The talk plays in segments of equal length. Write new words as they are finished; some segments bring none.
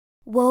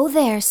Whoa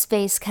there,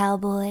 Space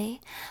Cowboy.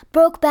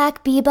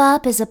 Brokeback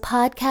Bebop is a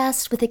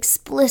podcast with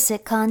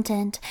explicit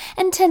content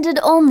intended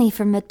only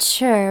for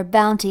mature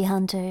bounty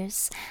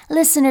hunters.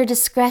 Listener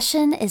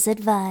discretion is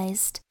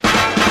advised.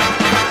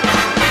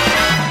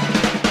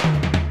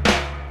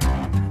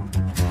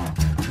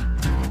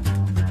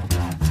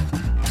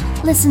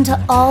 Listen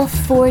to all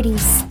 40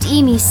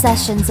 steamy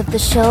sessions of the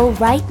show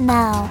right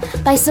now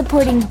by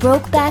supporting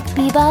Brokeback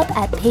Bebop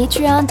at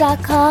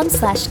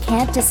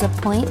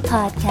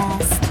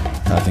patreon.com/can'tdisappointpodcast.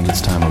 I think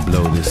it's time to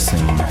blow this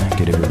scene.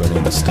 Get everybody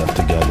in the stuff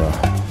together.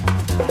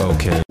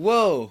 Okay.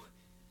 Whoa.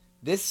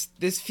 This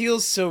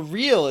feels so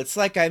real. It's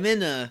like I'm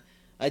in a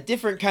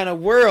different kind of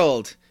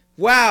world.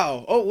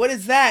 Wow. Oh, what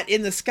is that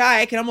in the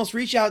sky? I can almost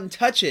reach out and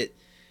touch it.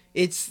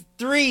 It's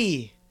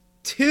 3,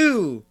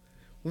 2,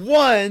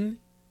 1.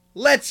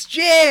 Let's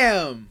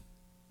jam!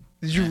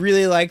 Did you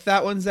really like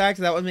that one, Zach?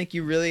 Did that one make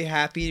you really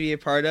happy to be a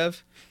part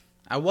of?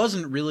 I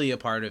wasn't really a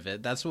part of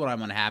it. That's what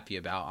I'm unhappy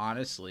about,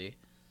 honestly.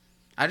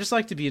 I just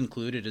like to be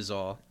included is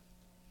all.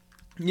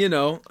 You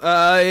know,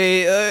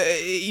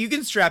 you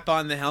can strap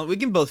on the helmet. We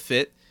can both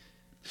fit.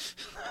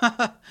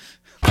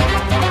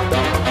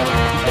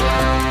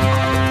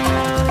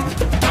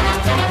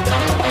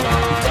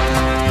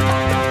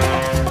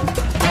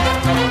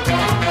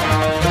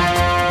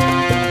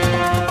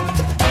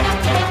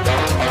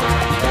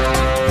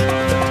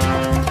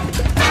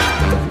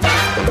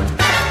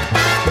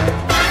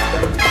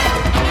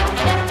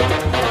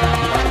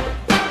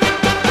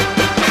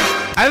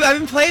 I've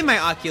been playing my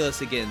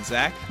Oculus again,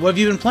 Zach. What have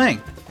you been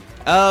playing?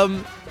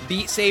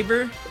 Beat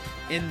Saber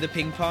in the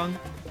ping pong.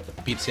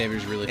 Beat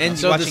Saber's really fun. And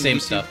So the watching same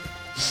YouTube. stuff.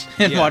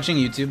 And Yeah. watching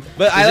YouTube.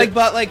 But I Is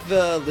bought like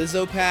the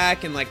Lizzo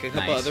pack and like a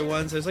couple Nice. other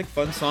ones. There's like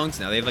fun songs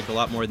now. They have like a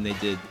lot more than they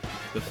did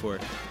before.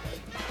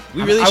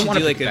 We I really should wanna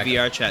do like pick a it back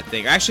VR chat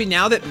thing. Actually,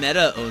 now that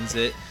Meta owns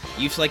it,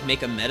 you have to like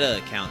make a Meta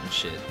account and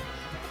shit.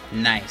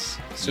 Nice.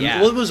 So,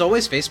 Yeah. Well, it was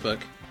always Facebook.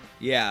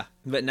 Yeah,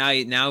 but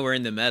now we're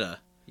in the Meta.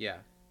 Yeah.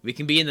 We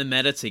can be in the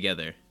Meta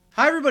together.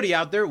 Hi, everybody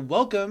out there.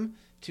 Welcome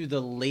to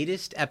the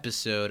latest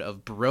episode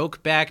of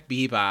Brokeback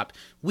Bebop.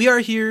 We are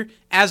here,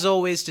 as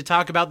always, to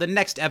talk about the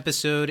next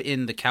episode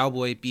in the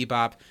Cowboy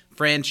Bebop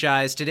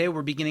franchise. Today,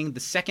 we're beginning the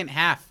second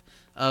half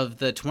of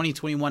the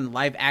 2021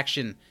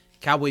 live-action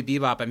Cowboy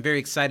Bebop. I'm very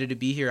excited to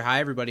be here. Hi,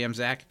 everybody. I'm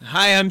Zach.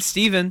 Hi, I'm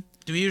Steven.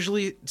 Do we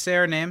usually say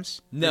our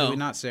names? No. Or do we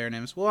not say our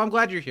names? Well, I'm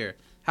glad you're here.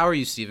 How are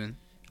you, Steven?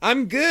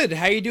 I'm good.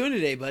 How you doing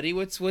today, buddy?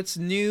 What's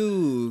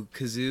new,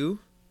 Kazoo?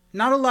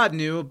 Not a lot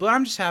new, but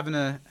I'm just having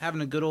a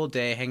good old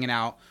day hanging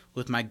out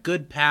with my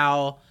good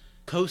pal,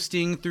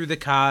 coasting through the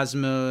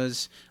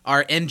cosmos,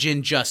 our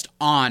engine just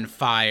on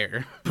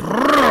fire.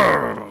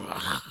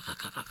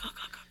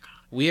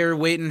 We are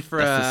waiting for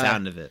That's the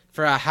sound of it.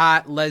 for a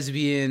hot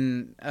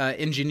lesbian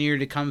engineer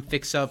to come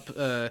fix up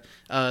the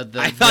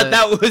I thought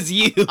that was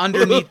you.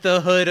 underneath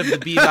the hood of the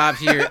Bebop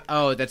here.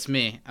 Oh, that's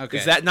me. Okay.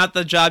 Is that not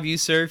the job you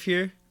serve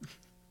here?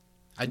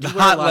 I do The wear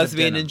a hot lot of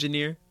lesbian denim.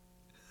 engineer?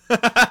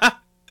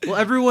 Well,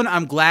 everyone,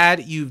 I'm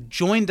glad you've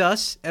joined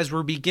us as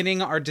we're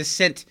beginning our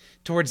descent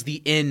towards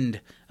the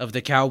end of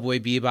the Cowboy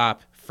Bebop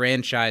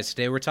franchise.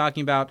 Today we're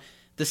talking about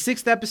the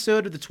 6th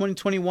episode of the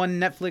 2021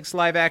 Netflix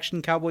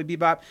live-action Cowboy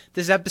Bebop.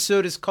 This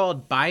episode is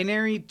called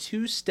Binary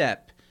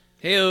Two-Step.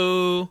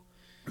 Heyo.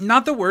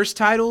 Not the worst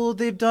title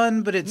they've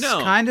done, but it's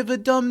No. kind of a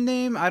dumb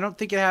name. I don't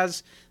think it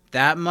has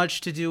that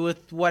much to do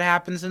with what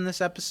happens in this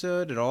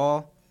episode at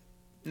all.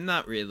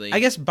 Not really. I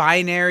guess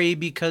binary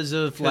because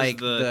of like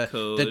the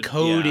code, the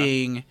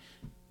coding.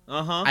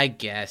 Uh-huh. I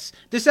guess.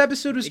 This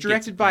episode was It gets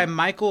directed by fun.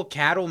 Michael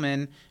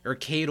Cattleman, or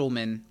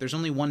Catelman. There's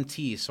only one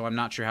T, so I'm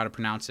not sure how to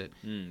pronounce it.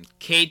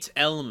 Kate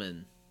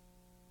Elman.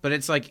 But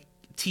it's like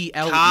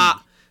T-L-E.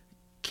 Ka-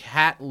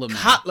 Catleman.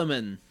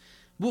 Kotleman.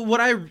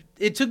 Well,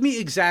 it took me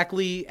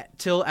exactly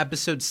till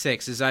episode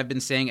 6, as I've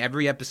been saying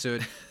every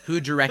episode,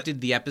 who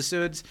directed the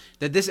episodes,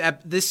 that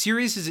this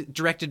series is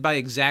directed by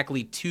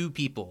exactly 2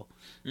 people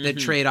that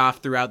trade off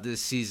throughout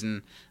this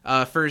season.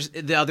 First,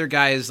 the other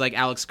guy is like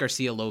Alex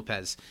Garcia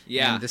Lopez.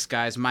 Yeah. And this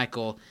guy's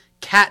Michael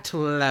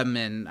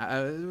Catleman.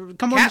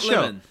 Come on the show.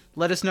 Catleman.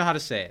 Let us know how to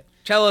say it.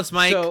 Tell us,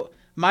 Mike. So,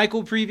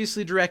 Michael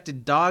previously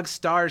directed Dog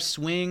Star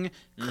Swing,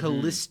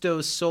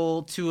 Callisto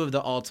Soul, 2 of the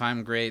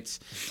all-time greats.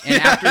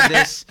 And after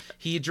this,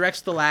 he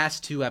directs the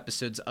last 2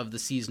 episodes of the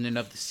season and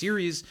of the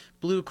series,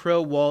 Blue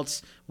Crow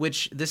Waltz,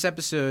 which this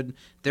episode,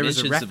 there was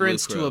a Mentions the Blue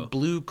reference to a Crow.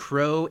 Blue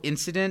Crow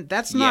incident.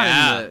 That's not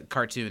Yeah. in the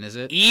cartoon, is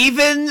it?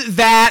 Even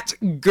that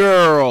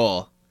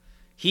girl.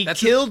 He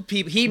That's killed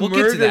people. He We'll get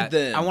to murdered that.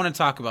 them. I want to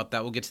talk about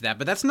that. We'll get to that.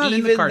 But that's not in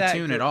Even the that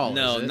cartoon girl- at all,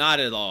 No, is it? not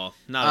at all.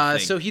 Not a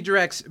thing. So he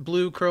directs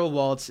Blue Crow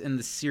Waltz in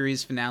the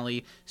series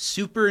finale,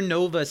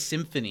 Supernova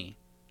Symphony.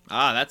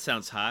 Ah, that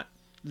sounds hot.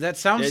 That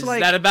sounds Is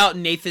like that about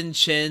Nathan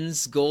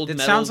Chen's gold It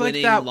medal sounds like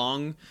winning that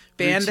long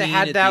band that routine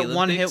had at that the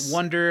one-hit Olympics?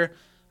 wonder.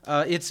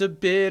 It's a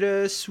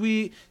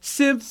bittersweet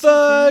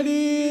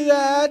symphony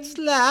that's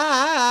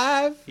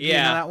live. Do you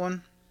Yeah. know that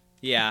one?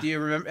 Yeah. Do you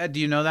remember? Do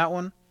you know that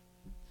one?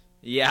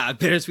 Yeah,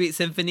 Bittersweet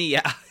Symphony.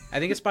 Yeah. I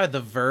think it's by the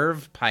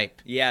Verve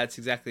Pipe. Yeah, it's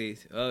exactly.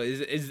 Oh,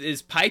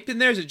 is Pipe in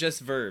there? Or is it just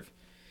Verve?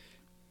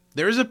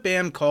 There is a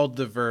band called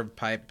The Verve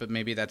Pipe, but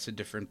maybe that's a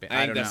different band. I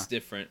think don't that's know.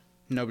 different.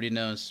 Nobody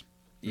knows.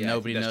 Yeah,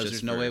 Nobody I think that's knows.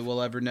 just There's no way Verve.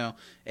 we'll ever know.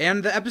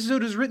 And the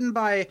episode is written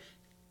by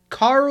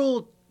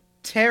Carl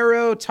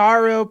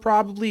Taro,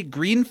 probably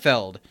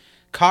Greenfeld.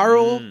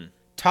 Carl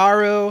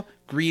Taro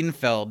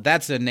Greenfeld.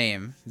 That's a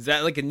name. Is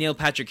that like a Neil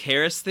Patrick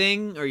Harris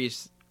thing, or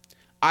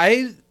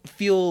I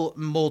feel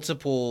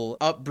multiple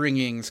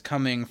upbringings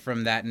coming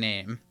from that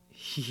name.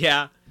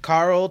 Yeah.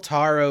 Carl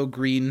Taro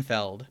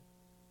Greenfeld.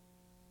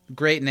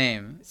 Great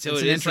name. So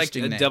it's it an is like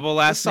interesting a name. double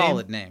last It's a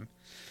solid name.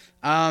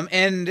 Or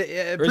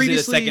Previously, is it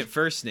a second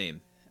first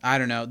name? I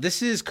don't know.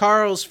 This is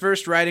Carl's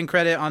first writing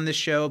credit on this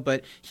show,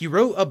 but he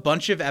wrote a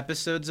bunch of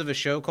episodes of a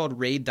show called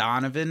Ray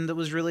Donovan that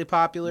was really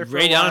popular for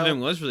Ray a while. Donovan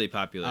was really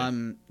popular.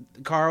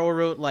 Carl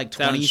wrote like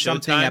That on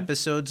 20-something Showtime?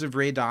 episodes of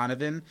Ray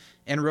Donovan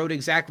and wrote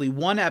exactly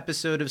one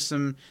episode of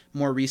some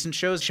more recent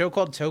shows. A show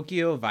called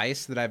Tokyo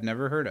Vice that I've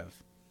never heard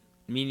of.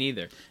 Me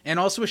neither. And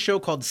also a show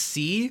called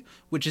C,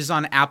 which is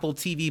on Apple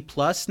TV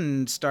Plus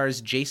and stars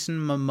Jason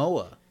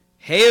Momoa.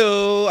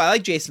 Heyo, I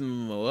like Jason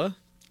Momoa.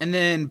 And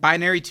then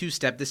Binary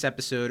Two-Step, this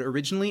episode,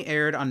 originally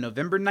aired on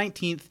November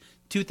 19th,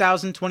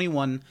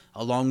 2021,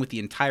 along with the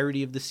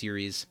entirety of the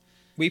series.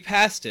 We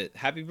passed it.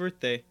 Happy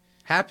birthday.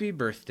 Happy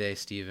birthday,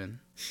 Steven.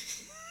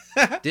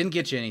 Didn't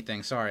get you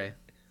anything, sorry.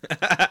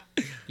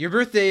 Your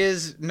birthday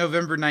is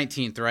November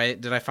 19th,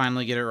 right? Did I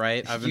finally get it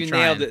right? I've been You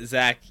trying. nailed it,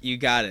 Zach. You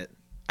got it.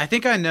 I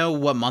think I know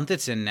what month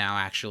it's in now,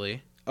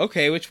 actually.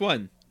 Okay, which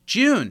one?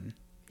 June.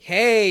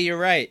 Hey, you're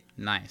right.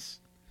 Nice.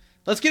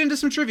 Let's get into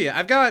some trivia.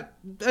 I've got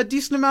a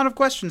decent amount of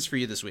questions for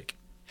you this week.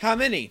 How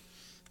many?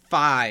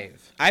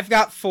 5. I've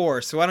got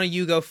 4, so why don't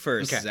you go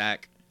first, Okay.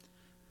 Zach?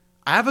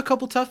 I have a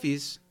couple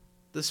toughies.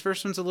 This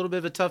first one's a little bit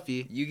of a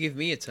toughie. You give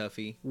me a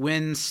toughie.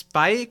 When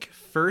Spike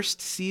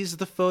first sees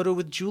the photo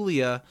with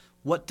Julia,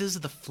 what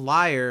does the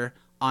flyer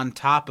on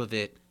top of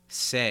it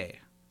say?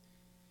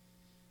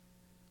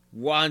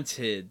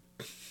 Wanted.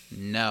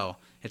 No.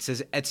 It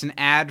says it's an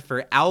ad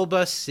for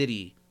Alba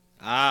City.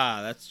 Ah,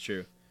 that's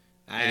true.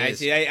 I is.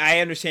 see. I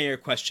understand your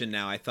question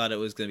now. I thought it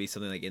was going to be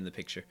something like in the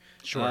picture.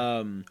 Sure.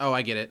 Um, Oh,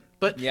 I get it.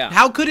 But Yeah.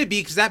 how could it be?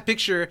 Because that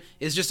picture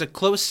is just a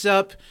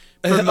close-up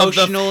Of the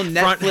promotional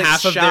front Netflix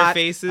half of their shot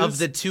faces? of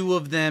the two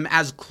of them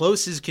as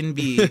close as can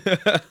be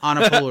on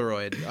a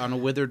Polaroid, on a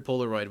withered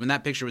Polaroid, when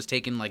that picture was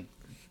taken, like,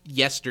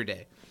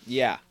 yesterday.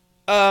 yeah.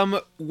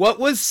 What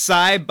was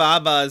Sai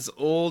Baba's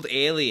old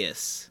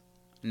alias?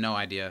 No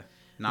idea.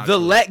 Not a The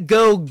clue. Let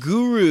Go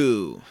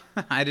Guru.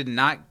 I did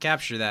not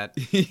capture that.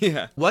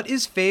 Yeah. What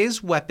is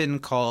Faye's weapon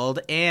called,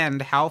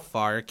 and how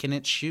far can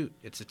it shoot?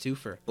 It's a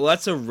twofer. Well,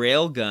 that's a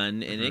rail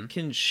gun, and Mm-hmm. it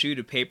can shoot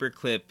a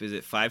paperclip. Is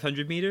it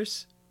 500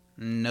 meters?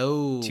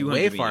 No, 200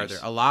 way meters. farther.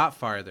 A lot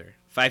farther.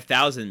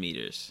 5,000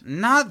 meters.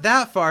 Not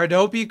that far.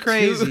 Don't be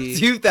crazy.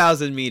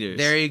 2,000 meters.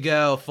 There you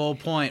go. Full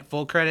point.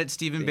 Full credit,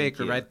 Stephen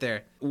Baker, you. right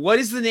there. What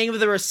is the name of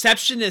the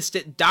receptionist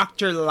at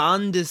Dr.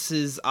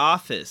 Landis's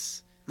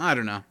office? I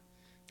don't know.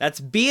 That's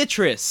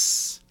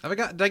Beatrice. Did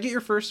I get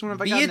your first one?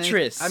 Have I gotten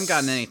Beatrice. I haven't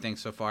gotten anything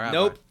so far. have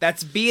Nope, I?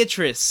 that's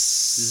Beatrice.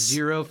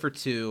 0 for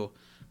 2.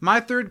 My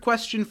third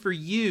question for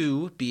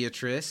you,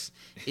 Beatrice,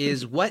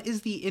 is what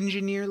is the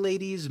engineer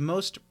lady's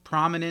most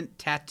prominent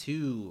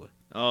tattoo?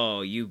 Oh,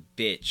 you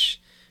bitch.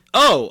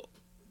 Oh,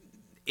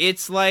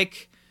 it's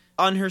like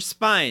on her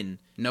spine.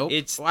 Nope.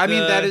 It's Well, I mean,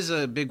 the- that is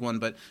a big one,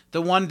 but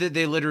the one that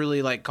they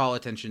literally like call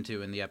attention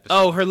to in the episode.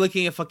 Oh, her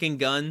licking a fucking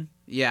gun?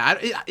 Yeah.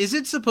 Is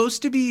it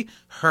supposed to be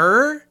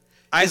her?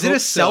 I Is it hope a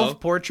so.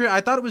 self-portrait?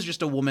 I thought it was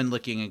just a woman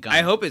licking a gun.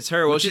 I hope it's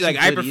her. Well, Which she's isn't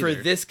like, I good prefer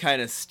either. this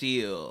kind of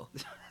steel.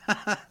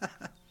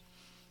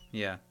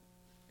 Yeah.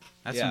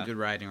 That's Yeah. some good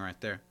writing right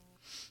there.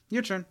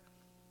 Your turn.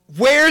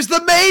 Where's the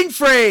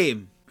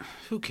mainframe?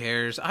 Who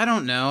cares? I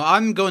don't know.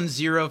 I'm going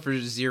 0 for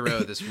 0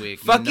 this week.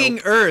 Fucking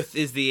Nope. Earth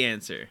is the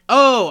answer.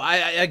 Oh,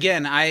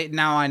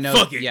 now I know.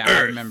 Fucking yeah, I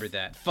Earth. remember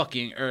that.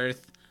 Fucking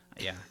Earth.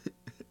 Yeah.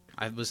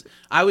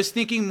 I was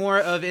thinking more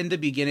of in the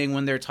beginning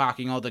when they're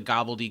talking all the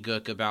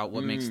gobbledygook about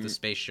what makes the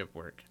spaceship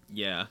work.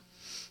 Yeah.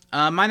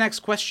 My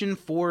next question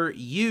for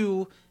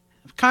you,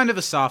 kind of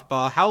a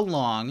softball. How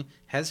long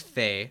has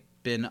Faye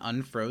been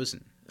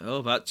unfrozen? Oh,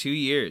 about 2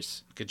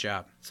 years. Good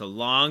job. It's a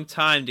long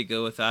time to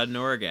go without an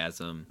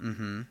orgasm.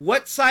 Mm-hmm.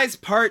 What size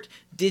part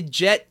did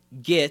Jet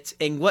get,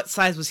 and what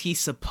size was he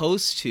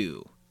supposed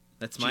to?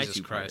 That's my Jesus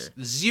two-parter. Christ.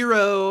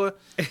 0,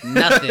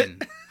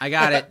 nothing. I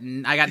got it.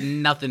 I got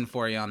nothing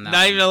for you on that.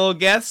 Not even a little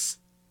guess?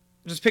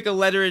 Just pick a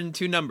letter and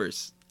 2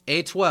 numbers.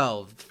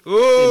 A12.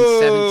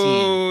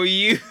 Ooh,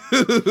 you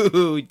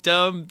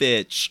dumb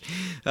bitch.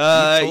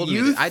 told me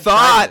You I tried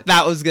thought it.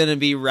 that was going to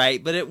be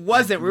right, but it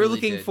wasn't. We were really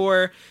looking did.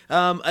 for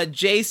a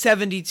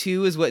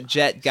J72 is what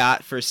Jet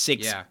got for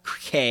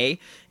 6K,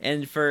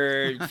 and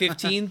for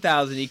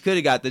 15,000 he could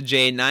have got the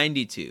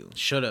J92.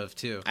 Should have,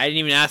 too. I didn't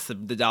even ask the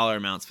dollar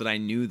amounts, but I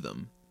knew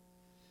them.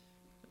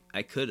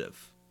 I could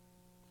have.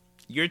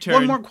 Your turn.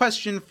 One more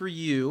question for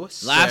you,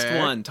 Last sir.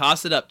 one.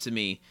 Toss it up to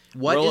me.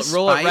 What roll is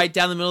roll it Spike- right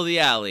down the middle of the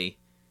alley.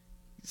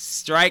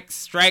 Strike,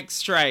 strike,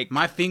 strike.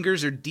 My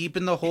fingers are deep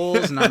in the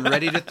holes, and I'm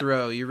ready to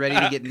throw. You ready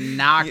to get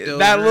knocked over?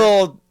 That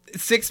little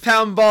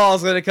 6-pound ball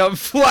is gonna come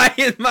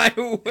flying my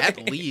way.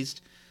 At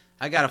least.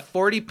 I got a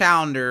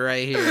 40-pounder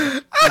right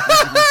here.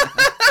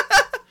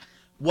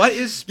 What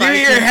is Spike? Give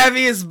me your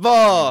heaviest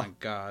ball. Oh my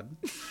god.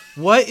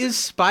 What is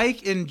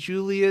Spike and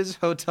Julia's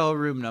hotel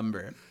room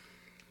number?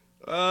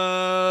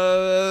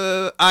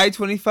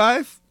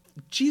 I-25?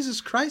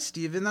 Jesus Christ,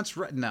 Steven, that's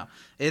right. No.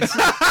 It's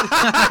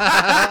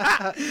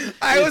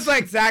I was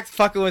like, Zach's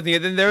fucking with me.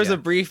 And then there was Yeah. a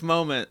brief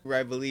moment where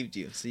I believed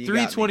you. So you got me.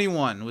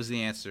 321 was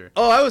the answer.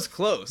 Oh, I was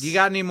close. You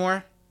got any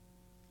more?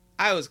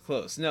 I was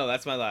close. No,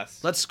 that's my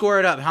last. Let's score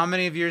it up. How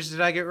many of yours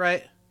did I get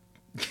right?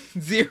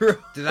 0.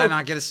 Did I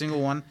not get a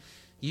single one?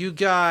 You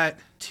got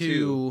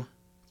 2,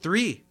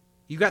 3.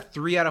 You got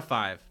 3 out of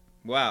 5.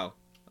 Wow.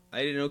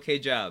 I did an okay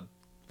job.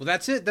 Well,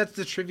 that's it. That's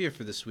the trivia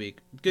for this week.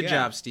 Good Yeah.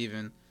 job,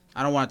 Steven.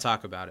 I don't want to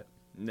talk about it.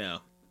 No,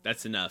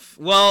 that's enough.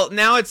 Well,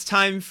 now it's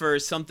time for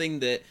something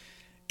that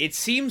it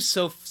seems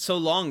so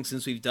long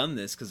since we've done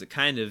this, because it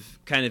kind of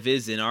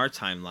is in our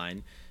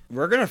timeline.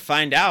 We're gonna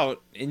find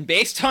out, and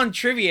based on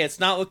trivia, it's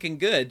not looking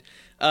good.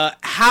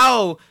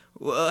 How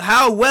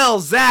well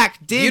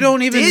Zach did. You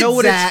don't even know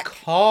what Zach it's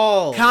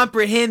called.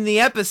 comprehend the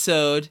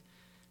episode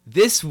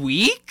this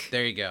week?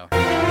 There you go.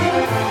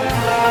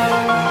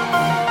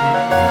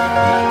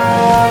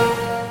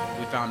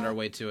 We found our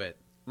way to it.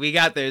 We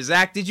got there.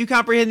 Zach, did you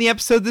comprehend the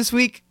episode this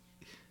week?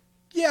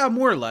 Yeah,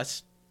 more or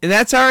less. And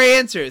that's our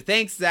answer.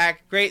 Thanks,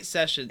 Zach. Great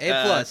session.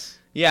 A+.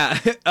 Yeah.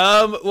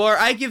 Well,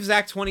 I give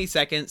Zach 20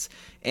 seconds,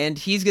 and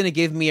he's going to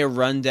give me a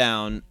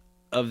rundown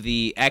of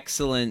the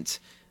excellent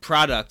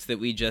product that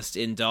we just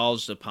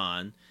indulged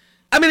upon.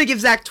 I'm going to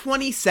give Zach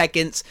 20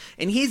 seconds,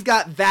 and he's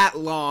got that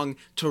long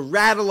to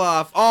rattle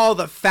off all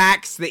the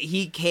facts that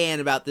he can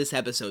about this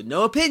episode.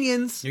 No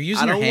opinions. You're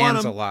using your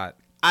hands a lot.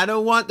 I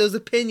don't want those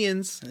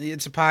opinions.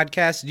 It's a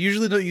podcast. You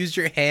usually don't use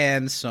your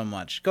hands so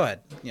much. Go ahead.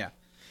 Yeah.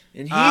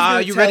 And he's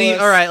gonna you tell ready?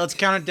 us- All right, let's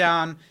count it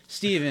down.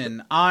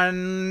 Steven,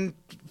 on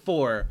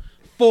 4,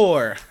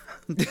 4,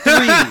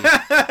 3.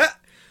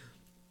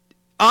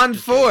 On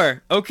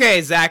 4.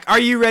 Okay, Zach,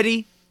 are you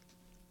ready?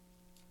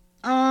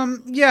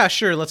 Yeah,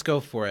 sure. Let's go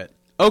for it.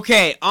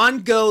 Okay, on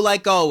go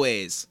like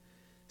always.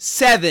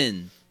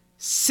 7,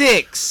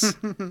 6,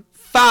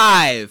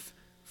 5,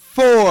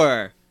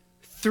 4,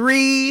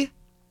 3,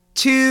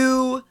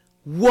 2,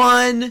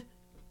 1,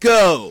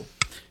 go.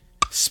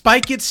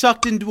 Spike gets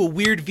sucked into a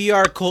weird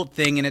VR cult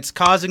thing, and it's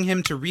causing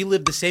him to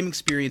relive the same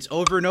experience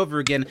over and over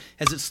again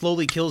as it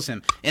slowly kills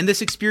him. In this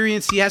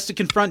experience, he has to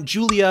confront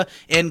Julia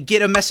and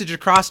get a message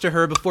across to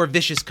her before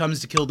Vicious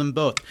comes to kill them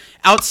both.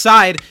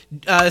 Outside,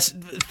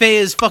 Faye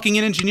is fucking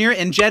an engineer,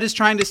 and Jed is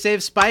trying to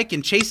save Spike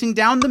and chasing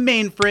down the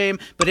mainframe,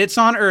 but it's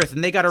on Earth,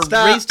 and they gotta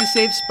Stop. race to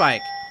save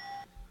Spike.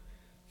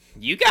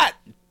 You got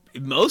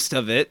most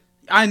of it.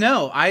 I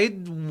know. I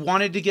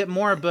wanted to get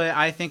more, but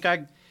I think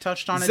I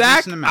touched on a Zach,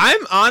 decent amount.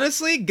 I'm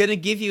honestly going to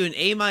give you an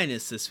A-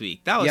 this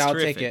week. That was Yeah, I'll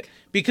terrific. take it.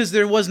 Because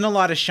there wasn't a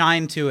lot of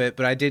shine to it,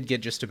 but I did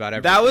get just about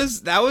everything.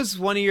 That was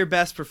one of your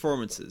best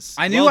performances.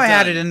 I knew Well I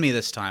had done. it in me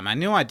this time. I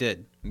knew I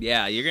did.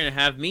 Yeah, you're going to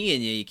have me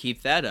in you. You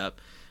keep that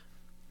up.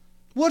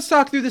 Let's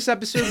talk through this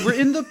episode. We're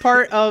in the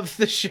part of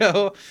the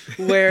show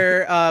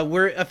where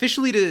we're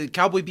officially to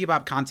Cowboy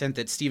Bebop content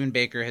that Stephen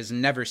Baker has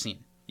never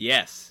seen.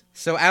 Yes.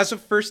 So as a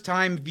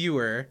first-time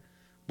viewer,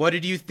 what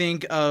did you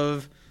think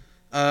of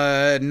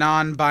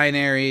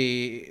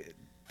non-binary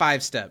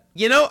 5-step?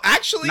 You know,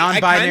 actually, I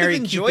kind Non-binary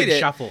of enjoyed Cupid it.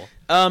 shuffle.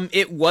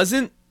 It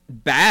wasn't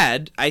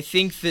bad. I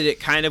think that it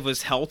kind of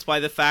was helped by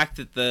the fact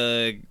that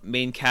the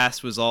main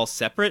cast was all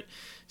separate,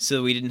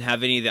 so we didn't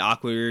have any of the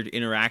awkward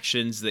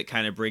interactions that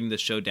kind of bring the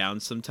show down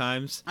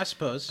sometimes. I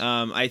suppose.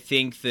 I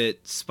think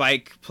that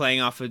Spike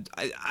playing off of...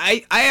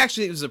 I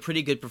actually think it was a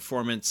pretty good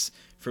performance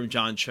from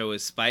John Cho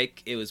as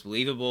Spike. It was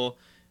believable.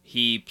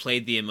 He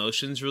played the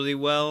emotions really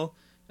well.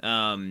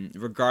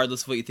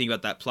 Regardless of what you think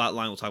about that plot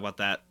line, we'll talk about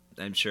that,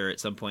 I'm sure, at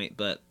some point.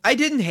 But I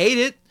didn't hate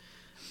it.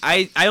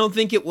 I don't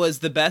think it was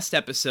the best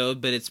episode,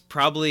 but it's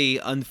probably,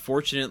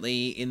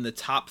 unfortunately, in the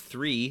top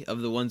 3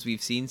 of the ones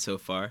we've seen so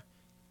far.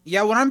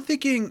 Yeah, what I'm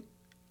thinking,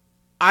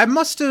 I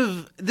must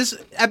have... This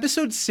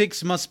episode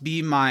 6 must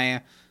be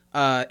my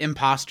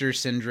imposter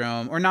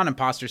syndrome, or not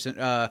imposter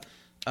syndrome,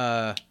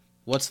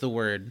 what's the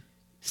word?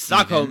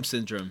 Stockholm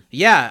Syndrome.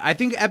 Yeah, I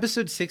think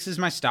episode 6 is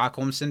my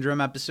Stockholm Syndrome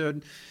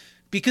episode,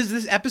 because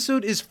this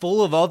episode is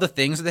full of all the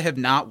things that have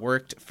not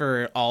worked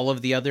for all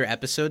of the other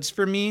episodes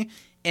for me,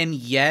 and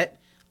yet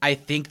I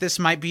think this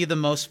might be the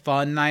most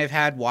fun I've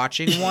had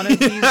watching one of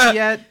these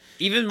yet.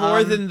 Even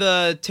more than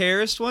the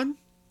terrorist one?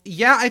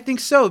 Yeah, I think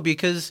so,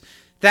 because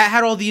that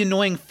had all the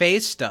annoying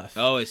face stuff.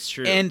 Oh, it's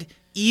true. And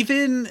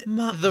even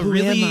the who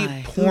really am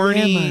I?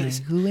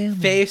 porny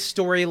face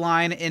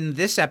storyline in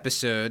this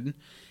episode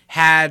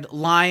had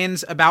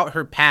lines about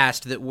her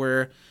past that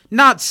were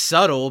not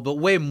subtle, but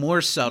way more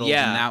subtle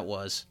than that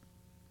was.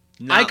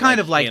 Not I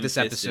kind of like ham this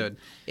fisted. episode.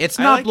 It's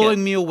I not like blowing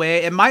it. me away.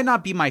 It might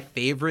not be my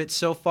favorite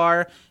so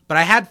far, but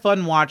I had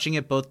fun watching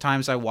it both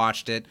times I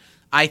watched it.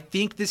 I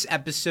think this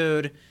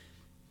episode...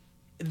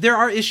 There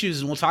are issues,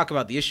 and we'll talk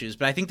about the issues,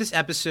 but I think this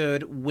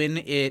episode, when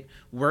it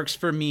works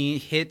for me,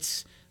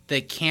 hits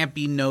the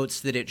campy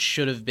notes that it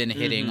should have been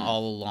hitting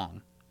all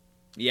along.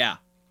 Yeah,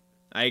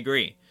 I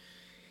agree.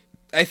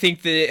 I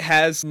think that it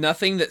has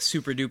nothing that's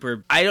super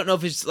duper. I don't know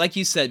if it's like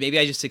you said, maybe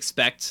I just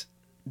expect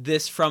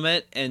this from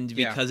it, and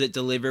because it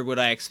delivered what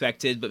I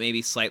expected, but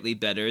maybe slightly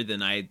better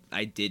than I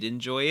did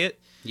enjoy it.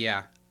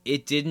 Yeah.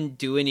 It didn't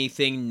do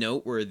anything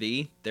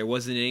noteworthy. There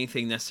wasn't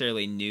anything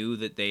necessarily new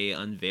that they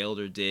unveiled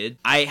or did.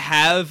 I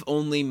have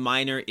only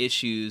minor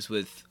issues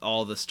with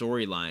all the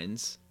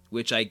storylines,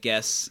 which I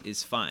guess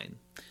is fine.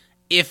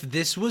 If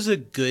this was a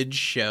good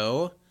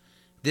show,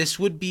 this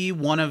would be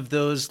one of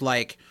those,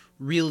 like,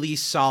 really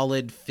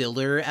solid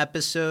filler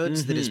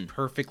episodes that is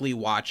perfectly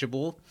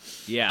watchable.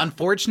 Yeah.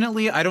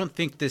 Unfortunately, I don't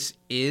think this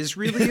is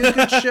really a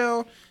good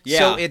show,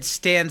 so it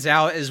stands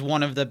out as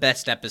one of the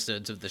best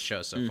episodes of the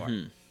show so far.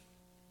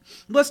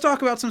 Let's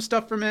talk about some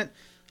stuff from it.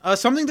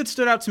 Something that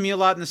stood out to me a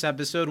lot in this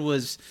episode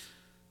was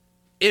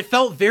it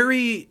felt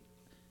very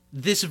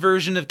this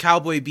version of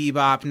Cowboy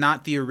Bebop,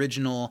 not the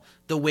original,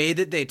 the way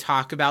that they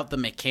talk about the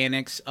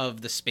mechanics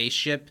of the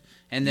spaceship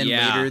and then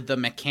later the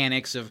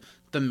mechanics of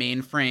the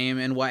mainframe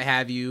and what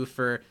have you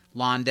for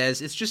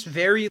Londes. It's just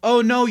very,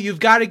 oh no, you've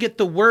got to get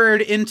the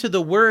word into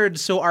the word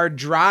so our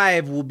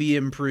drive will be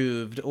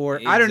improved. Or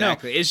I don't know.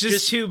 It's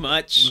just too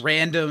much.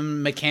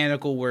 Random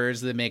mechanical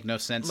words that make no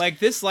sense. Like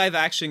this live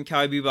action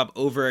Cowboy Bebop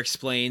over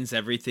explains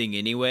everything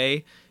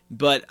anyway,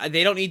 but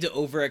they don't need to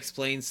over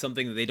explain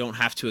something that they don't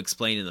have to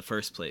explain in the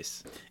first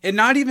place. And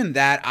not even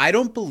that. I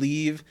don't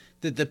believe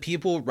that the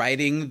people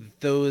writing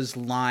those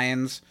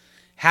lines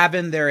have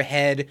in their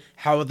head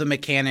how the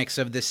mechanics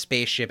of this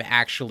spaceship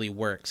actually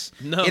works.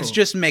 No. It's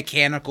just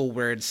mechanical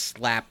words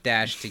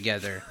slapdash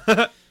together.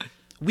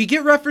 We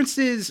get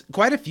references,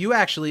 quite a few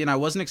actually, and I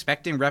wasn't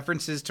expecting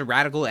references to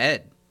Radical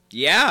Ed.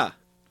 Yeah.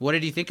 What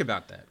did you think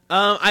about that?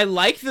 I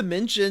like the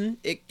mention.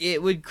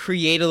 It would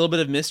create a little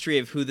bit of mystery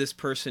of who this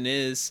person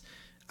is.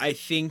 I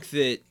think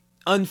that,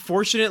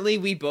 unfortunately,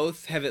 we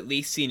both have at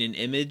least seen an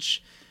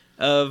image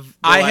of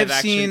the I have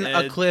live-action seen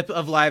Ed. a clip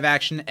of live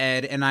action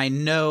Ed, and I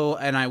know,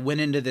 and I went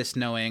into this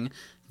knowing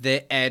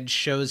that Ed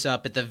shows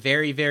up at the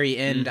very, very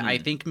end. I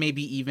think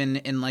maybe even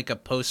in like a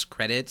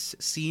post-credits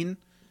scene.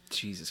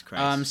 Jesus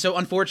Christ. So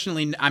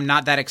unfortunately, I'm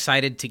not that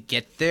excited to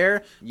get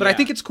there, but I Yeah.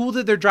 think it's cool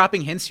that they're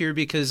dropping hints here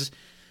because,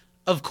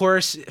 of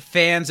course,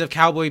 fans of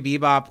Cowboy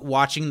Bebop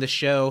watching the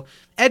show,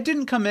 Ed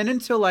didn't come in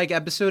until like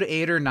episode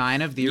 8 or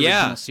 9 of the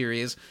original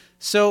series.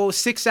 So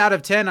 6 out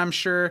of 10, I'm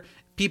sure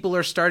people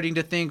are starting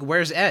to think,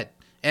 where's Ed?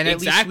 And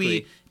at least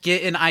we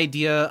get an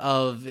idea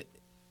of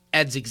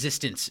Ed's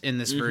existence in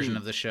this version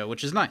of the show,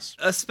 which is nice.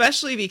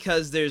 Especially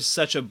because there's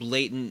such a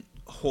blatant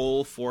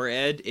hole for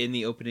Ed in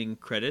the opening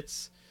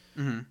credits,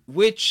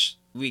 which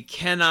we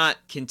cannot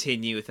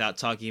continue without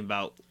talking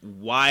about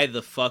why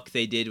the fuck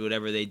they did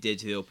whatever they did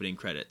to the opening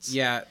credits.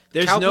 Yeah.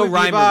 There's Cowboy no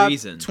rhyme Bebop or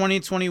reason.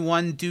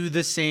 2021, do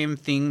the same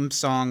theme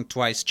song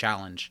twice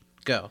challenge.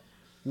 Go.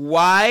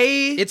 Why?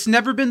 It's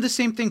never been the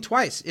same thing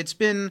twice. It's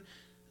been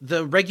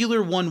the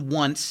regular one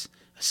once,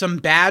 some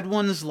bad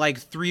ones like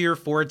 3 or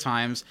 4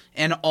 times,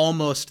 and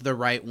almost the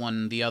right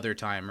one the other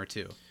time or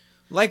two.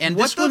 Like, And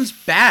what this the one's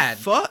bad.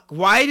 fuck?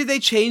 Why did they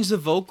change the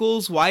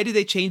vocals? Why did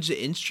they change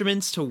the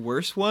instruments to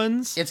worse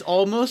ones? It's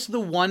almost the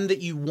one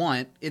that you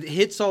want. It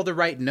hits all the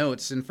right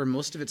notes, and for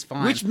most of it's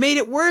fine. Which made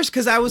it worse,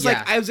 because I was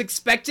like, I was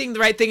expecting the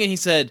right thing, and he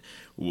said,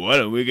 "Why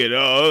don't we get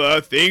all our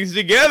things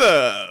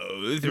together?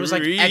 it was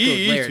like echoed,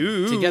 layered,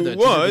 2, together,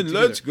 1,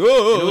 together. let's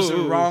go." And it was the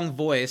wrong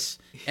voice,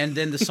 and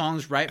then the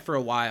song's right for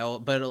a while,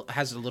 but it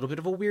has a little bit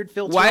of a weird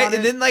filter Why? on it.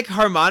 And then like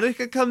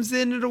harmonica comes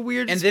in at a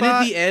weird And spot. then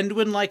at the end,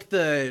 when like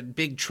the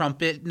big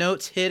trumpet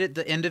notes hit at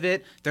the end of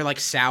it, they're like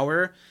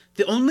sour.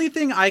 The only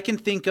thing I can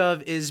think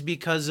of is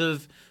because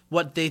of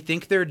what they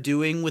think they're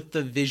doing with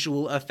the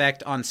visual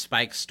effect on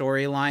Spike's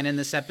storyline in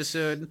this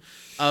episode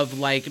of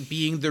like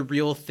being the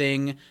real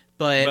thing,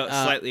 but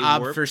slightly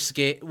warped.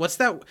 obfuscate. What's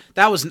that?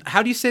 That was,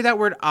 how do you say that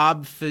word?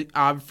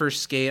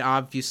 Obfuscate.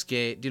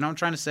 Do you know what I'm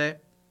trying to say?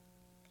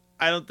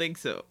 I don't think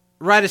so.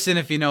 Write us in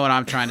if you know what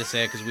I'm trying to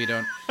say, because we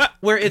don't.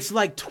 Where it's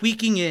like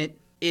tweaking it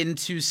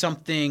into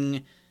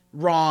something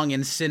wrong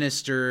and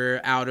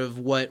sinister out of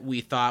what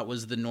we thought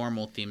was the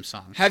normal theme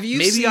song. Have you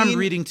Maybe I'm seen-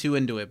 reading too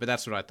into it, but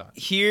that's what I thought.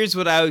 Here's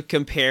what I would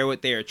compare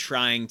what they are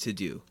trying to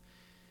do.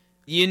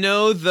 You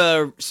know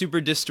the super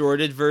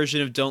distorted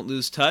version of "Don't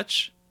Lose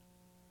Touch"?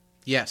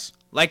 Yes.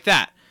 Like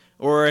that.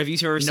 Or have you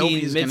ever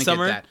Nobody's seen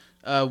Midsummer? gonna get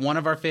that. One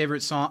of our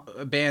favorite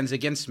bands,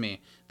 Against Me,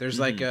 there's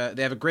like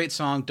they have a great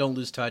song, "Don't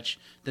Lose Touch."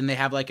 Then they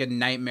have like a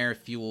Nightmare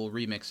Fuel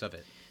remix of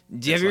it.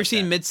 Have you ever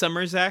seen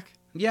Midsummer, Zach?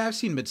 Yeah, I've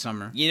seen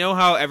Midsummer. You know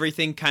how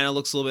everything kind of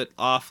looks a little bit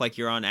off, like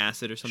you're on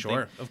acid or something?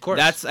 Sure, of course.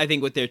 That's, I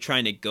think, what they're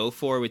trying to go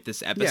for with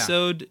this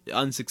episode,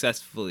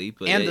 unsuccessfully.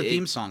 But And the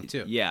theme song,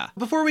 too. Yeah.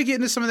 Before we get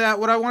into some of that,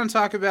 what I want to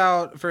talk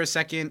about for a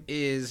second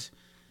is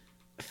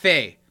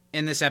Faye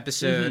in this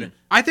episode.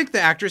 I think the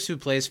actress who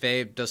plays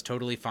Faye does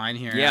totally fine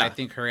here. Yeah. I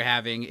think her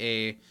having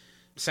a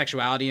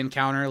sexuality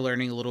encounter,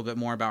 learning a little bit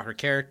more about her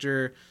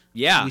character.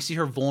 Yeah. We see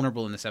her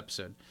vulnerable in this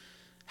episode.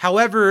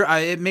 However,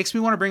 it makes me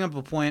want to bring up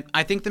a point.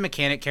 I think the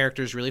mechanic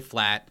character is really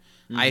flat.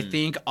 I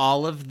think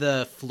all of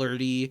the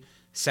flirty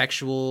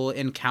sexual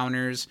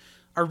encounters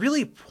are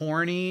really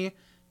porny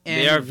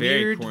and They are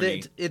very weird.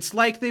 porny. That it's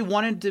like they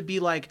wanted to be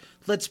like,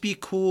 let's be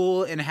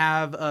cool and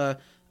have a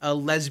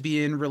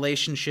lesbian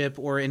relationship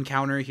or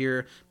encounter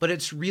here, but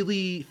it's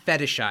really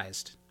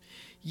fetishized.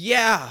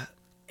 Yeah.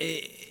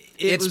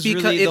 It's was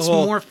because really the it's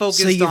whole, more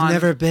focused so you've on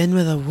never been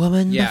with a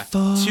woman yeah,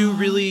 before? two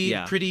really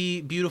Yeah.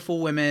 pretty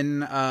beautiful women,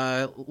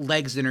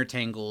 legs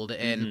intertangled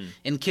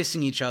and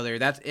kissing each other.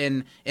 That's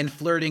and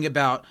flirting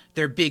about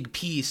their big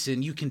piece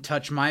and you can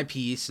touch my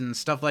piece and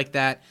stuff like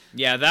that.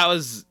 Yeah, that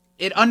was...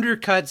 It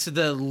undercuts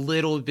the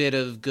little bit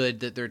of good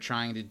that they're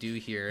trying to do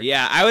here.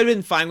 Yeah, I would have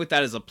been fine with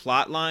that as a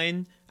plot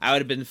line. I would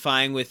have been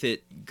fine with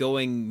it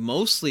going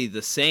mostly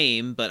the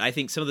same, but I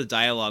think some of the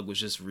dialogue was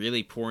just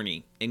really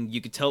porny. And you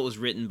could tell it was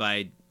written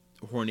by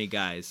horny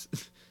guys.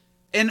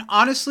 And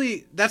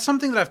honestly, that's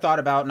something that I've thought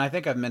about, and I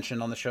think I've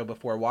mentioned on the show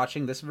before,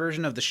 watching this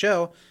version of the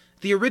show.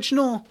 The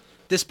original,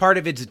 this part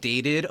of it's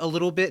dated a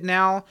little bit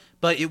now,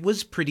 but it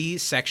was pretty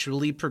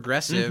sexually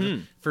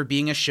progressive for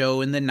being a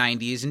show in the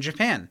 90s in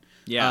Japan.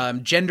 Yeah.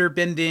 Gender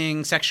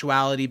bending,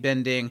 sexuality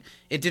bending,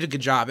 it did a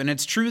good job. And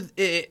it's true,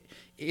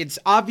 it's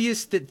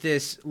obvious that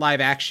this live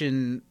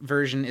action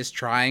version is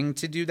trying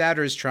to do that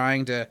or is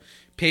trying to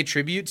pay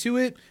tribute to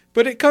it,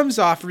 but it comes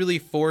off really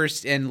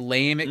forced and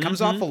lame. It comes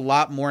off a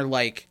lot more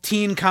like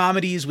teen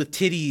comedies with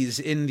titties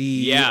in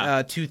the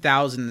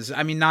 2000s.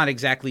 I mean, not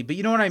exactly, but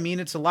you know what I mean?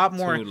 It's a lot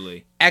more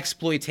Totally.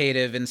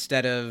 exploitative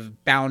instead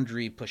of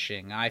boundary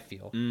pushing, I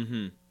feel.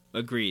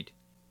 Agreed.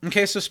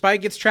 Okay, so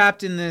Spike gets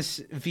trapped in this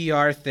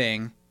VR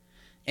thing,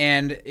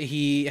 and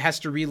he has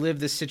to relive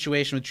this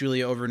situation with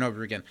Julia over and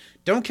over again.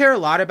 Don't care a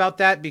lot about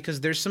that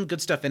because there's some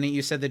good stuff in it.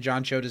 You said that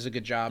John Cho does a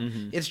good job.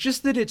 It's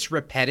just that it's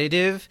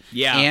repetitive,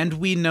 and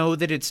we know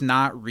that it's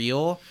not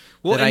real.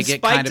 Well, that I and get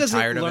Spike kind of doesn't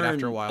tired of it learn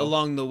after a while.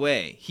 along the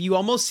way. He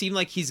almost seemed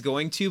like he's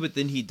going to, but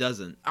then he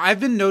doesn't. I've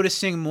been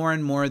noticing more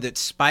and more that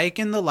Spike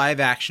in the live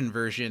action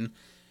version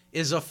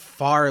is a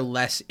far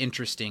less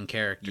interesting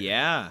character.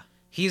 Yeah,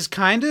 He's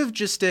kind of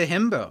just a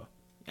himbo.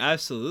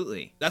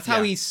 absolutely. That's how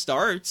Yeah. he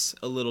starts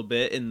a little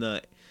bit in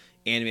the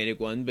animated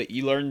one, but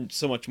you learn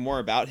so much more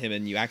about him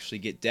and you actually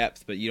get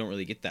depth, but you don't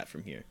really get that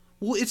from here.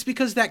 Well, it's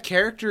because that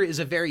character is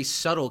a very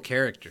subtle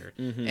character,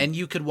 and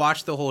you could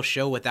watch the whole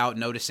show without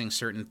noticing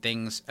certain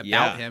things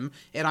about him.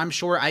 And I'm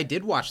sure I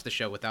did watch the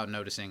show without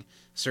noticing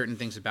certain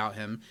things about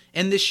him.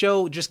 And this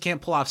show just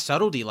can't pull off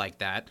subtlety like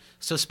that.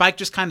 So Spike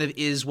just kind of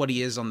is what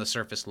he is on the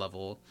surface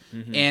level.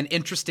 And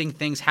interesting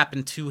things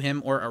happen to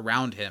him or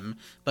around him,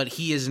 but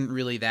he isn't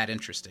really that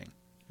interesting.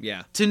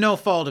 Yeah, To no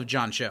fault of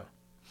John Cho.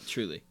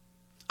 truly.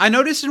 I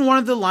noticed in one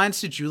of the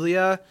lines to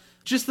Julia,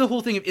 just the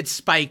whole thing of it's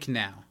Spike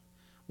now,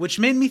 which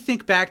made me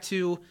think back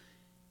to,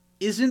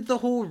 isn't the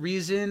whole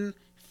reason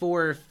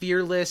for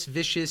Fearless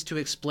Vicious to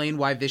explain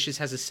why Vicious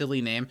has a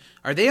silly name?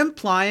 Are they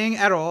implying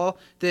at all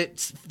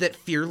that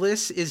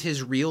Fearless is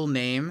his real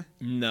name?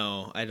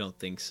 No, I don't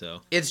think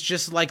so. It's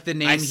just like the I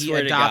name he swear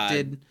to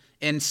adopted,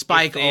 and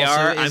Spike If they also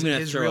are, I'm isn't gonna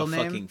his throw real a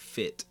name? fucking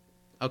fit.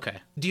 Okay.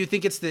 Do you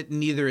think it's that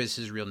neither is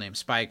his real name,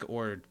 Spike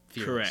or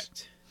Fearless?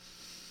 Correct.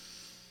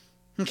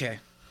 Okay.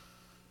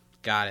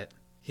 Got it.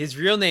 His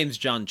real name's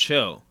John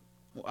Cho.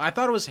 I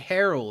thought it was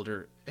Harold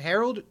or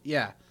Harold.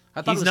 Yeah,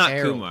 I thought He's it was not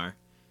Harold. Kumar.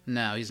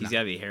 No, he's He's not. got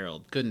to be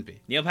Harold. Couldn't be.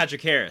 Neil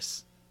Patrick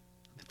Harris.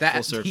 That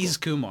Full circle. he's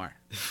Kumar.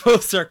 Full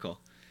circle.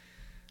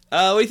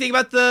 What do you think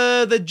about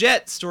the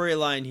Jet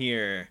storyline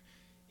here?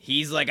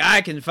 He's like,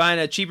 I can find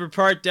a cheaper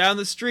part down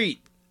the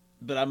street,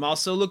 but I'm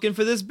also looking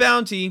for this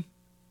bounty.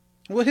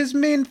 Well, his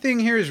main thing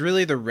here is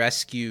really the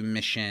rescue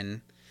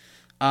mission.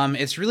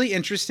 It's really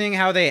interesting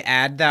how they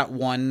add that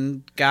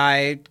one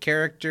guy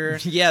character.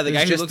 Yeah, the who's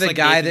guy who just looks the like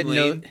guy Nathan that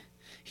knows. Lane.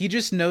 He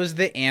just knows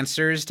the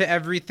answers to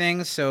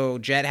everything. So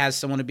Jet has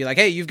someone to be like,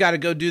 "Hey, you've got to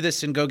go do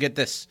this and go get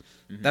this."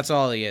 That's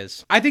all he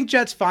is. I think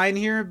Jet's fine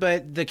here,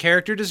 but the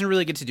character doesn't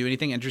really get to do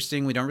anything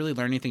interesting. We don't really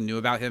learn anything new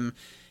about him.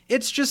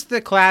 It's just the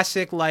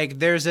classic, like,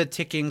 there's a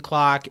ticking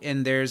clock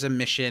and there's a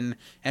mission,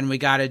 and we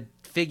got to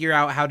figure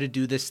out how to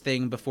do this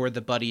thing before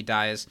the buddy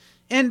dies.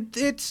 And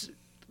it's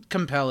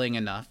compelling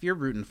enough. You're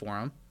rooting for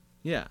him.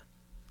 Yeah.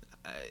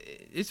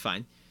 It's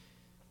fine.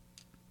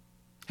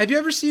 Have you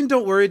ever seen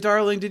Don't Worry,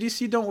 Darling? Did you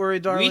see Don't Worry,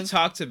 Darling? We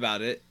talked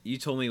about it. You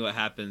told me what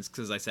happens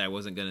because I said I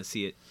wasn't going to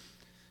see it.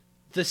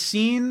 The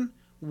scene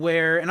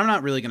where, and I'm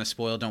not really going to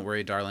spoil Don't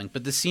Worry, Darling,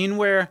 but the scene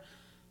where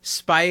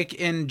Spike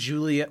and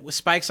Julia,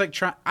 Spike's like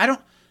trying, I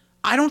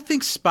don't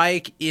think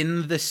Spike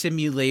in the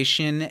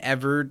simulation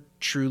ever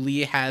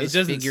truly has It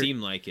doesn't figured.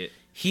 seem like it.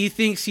 He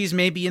thinks he's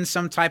maybe in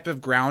some type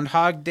of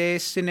Groundhog Day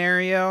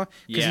scenario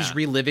because he's Yeah.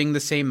 reliving the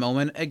same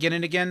moment again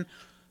and again.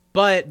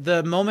 But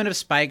the moment of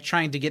Spike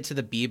trying to get to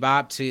the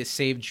Bebop to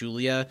save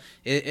Julia,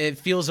 it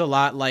feels a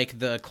lot like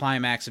the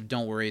climax of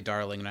Don't Worry,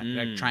 Darling,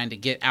 like trying to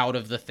get out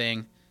of the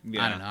thing.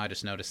 Yeah. I don't know. I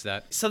just noticed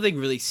that. Something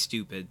really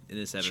stupid in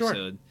this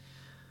episode.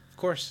 Of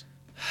course.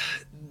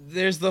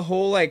 There's the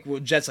whole, like, well,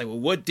 Jet's like, well,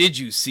 what did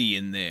you see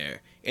in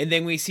there? And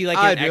then we see like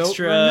I an don't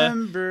extra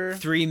remember.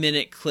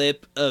 3-minute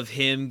clip of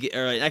him,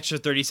 or an extra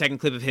 30-second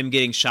clip of him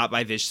getting shot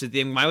by Vicious at the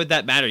end. Why would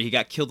that matter? He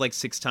got killed like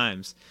 6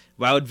 times.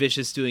 Why would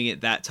Vicious doing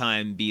it that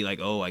time be like,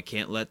 oh, I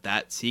can't let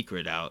that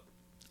secret out?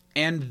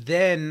 And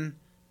then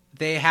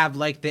they have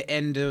like the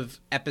end of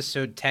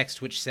episode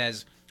text which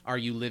says, "Are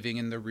you living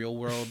in the real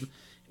world?"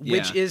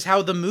 Which is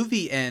how the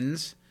movie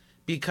ends,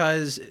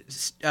 because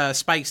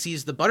Spike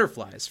sees the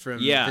butterflies from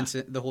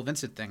Vincent, the whole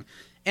Vincent thing.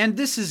 And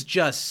this is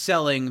just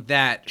selling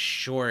that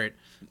short.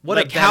 What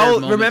like a better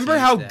moment remember to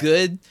how use that.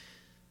 good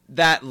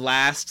that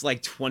last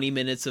like 20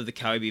 minutes of the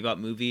Cowboy Bebop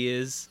movie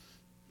is?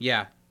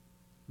 Yeah.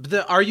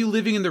 But are you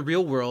living in the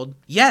real world?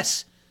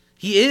 Yes,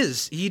 he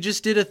is. He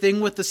just did a thing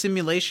with the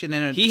simulation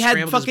and he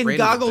had fucking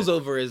goggles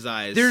over his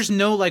eyes. There's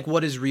no like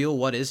what is real,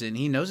 what isn't.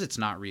 He knows it's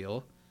not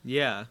real.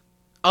 Yeah.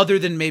 Other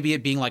than maybe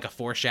it being like a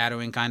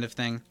foreshadowing kind of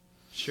thing.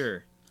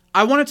 Sure.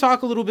 I want to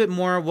talk a little bit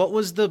more. What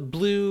was the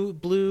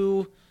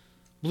Bluebird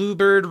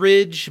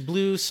Ridge,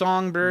 Blue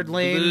Songbird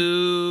Lane?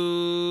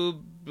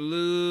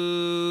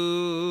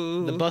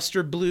 Blue. The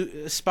Buster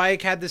Blue.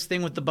 Spike had this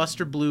thing with the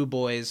Buster Blue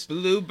boys.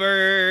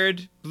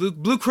 Bluebird.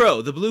 Blue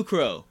Crow. The Blue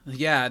Crow.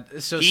 Yeah.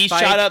 So he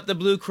Spike shot up the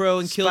Blue Crow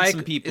and killed Spike,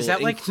 some people, is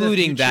that like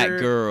including the future,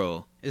 that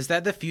girl. Is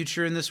that the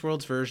future in this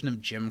world's version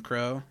of Jim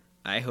Crow?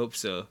 I hope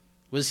so.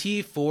 Was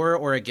he for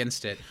or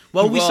against it?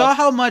 Well, we saw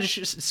how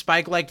much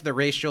Spike liked the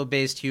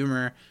racial-based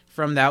humor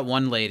from that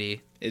one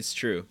lady. It's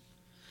true.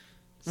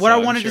 What I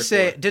wanted to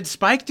say, did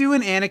Spike do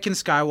an Anakin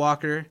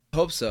Skywalker?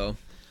 Hope so.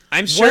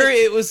 I'm sure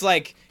it was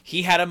like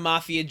he had a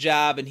mafia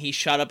job and he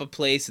shot up a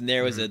place and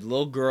there was a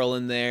little girl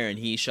in there and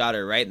he shot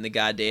her right in the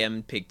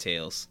goddamn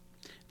pigtails.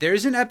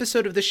 There's an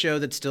episode of the show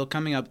that's still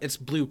coming up. It's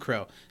Blue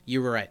Crow.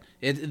 You were right.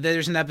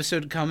 There's an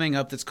episode coming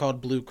up that's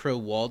called Blue Crow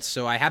Waltz,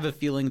 so I have a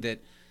feeling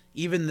that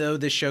even though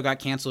this show got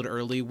canceled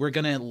early, we're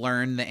going to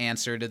learn the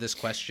answer to this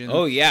question.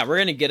 Oh, yeah. We're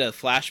going to get a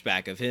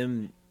flashback of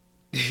him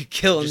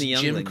killing Just the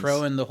younglings. Jim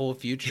Crow in the whole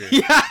future.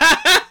 Yeah.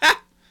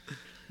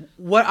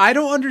 What I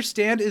don't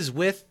understand is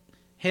with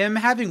him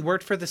having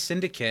worked for the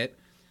Syndicate,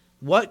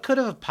 what could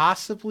have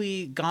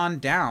possibly gone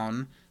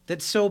down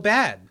that's so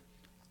bad?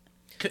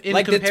 In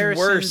like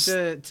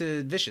comparison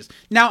to Vicious.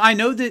 Now, I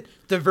know that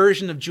the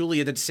version of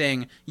Julia that's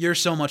saying, "You're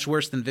so much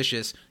worse than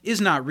Vicious,"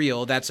 is not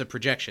real. That's a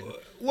projection.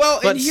 Well,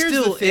 but and here's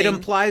still, the thing, it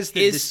implies that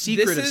the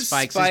secret of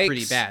Spike's is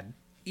pretty bad.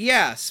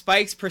 Yeah,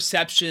 Spike's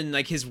perception,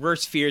 like his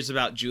worst fears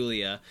about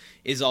Julia,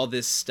 is all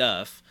this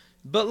stuff.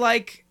 But,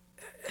 like,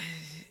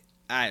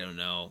 I don't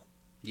know.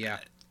 Yeah.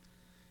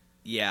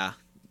 Yeah.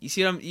 You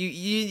see what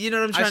you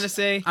know what I'm trying to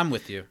say? I'm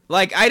with you.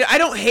 Like, I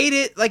don't hate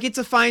it. Like, it's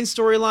a fine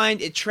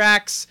storyline. It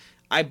tracks.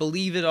 I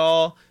believe it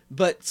all,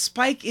 but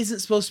Spike isn't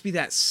supposed to be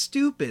that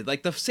stupid.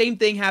 Like, the same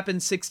thing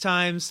happened 6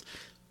 times.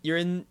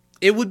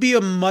 It would be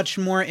a much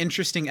more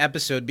interesting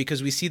episode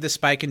because we see the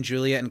Spike and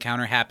Julia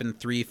encounter happen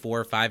 3,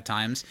 4, 5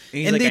 times.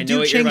 And like, they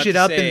do change it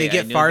up and they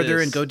get farther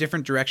this. and go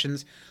different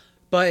directions.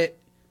 But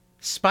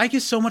Spike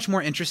is so much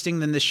more interesting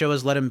than this show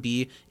has let him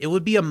be. It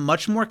would be a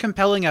much more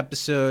compelling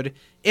episode.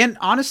 And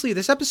honestly,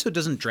 this episode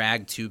doesn't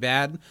drag too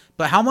bad.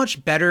 But how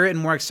much better and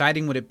more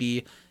exciting would it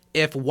be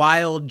if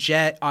while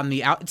Jet on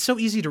the out, it's so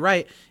easy to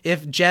write.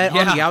 If Jet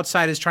on the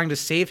outside is trying to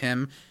save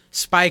him,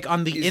 Spike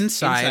on the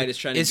inside is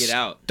trying to get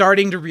out,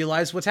 starting to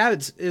realize what's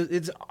happened.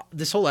 It's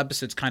this whole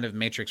episode's kind of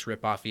Matrix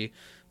ripoffy,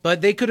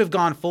 but they could have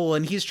gone full,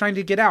 and he's trying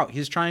to get out.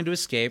 He's trying to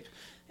escape,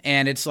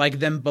 and it's like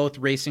them both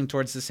racing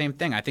towards the same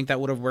thing. I think that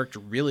would have worked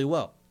really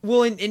well.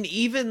 Well, and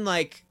even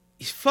like,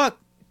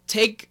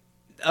 take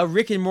a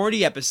Rick and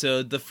Morty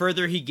episode. The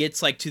further he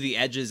gets like to the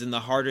edges, and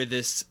the harder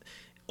this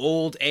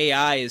old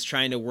AI is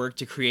trying to work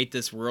to create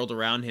this world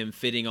around him,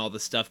 fitting all the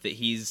stuff that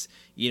he's,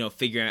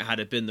 figuring out how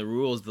to bend the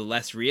rules, the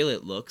less real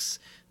it looks.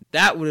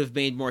 That would have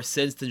made more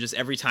sense than just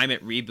every time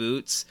it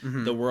reboots,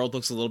 the world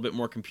looks a little bit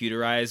more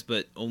computerized,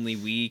 but only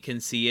we can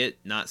see it,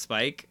 not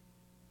Spike.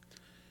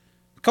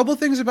 A couple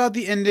things about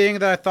the ending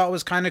that I thought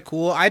was kind of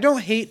cool. I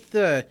don't hate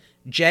the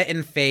Jet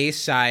and Faye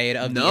side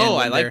of the end. No,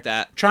 I like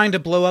that. Trying to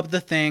blow up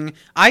the thing.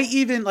 I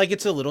even,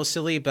 it's a little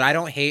silly, but I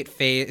don't hate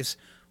Faye's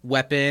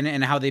weapon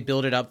and how they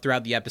build it up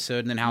throughout the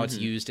episode and then how it's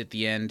used at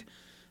the end.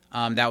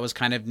 That was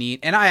kind of neat.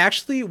 And I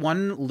actually,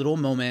 one little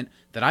moment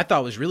that I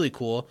thought was really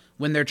cool,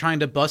 when they're trying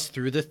to bust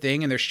through the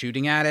thing and they're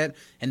shooting at it,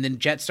 and then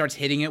Jet starts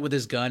hitting it with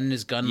his gun, and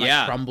his gun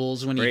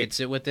crumbles when he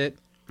hits it with it.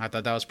 I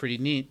thought that was pretty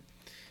neat.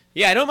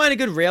 Yeah, I don't mind a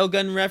good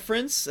railgun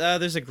reference.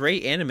 There's a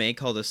great anime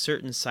called A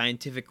Certain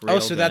Scientific Railgun. Oh,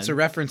 so that's a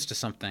reference to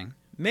something.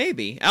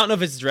 Maybe. I don't know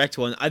if it's a direct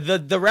one.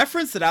 The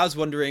reference that I was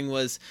wondering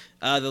was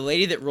the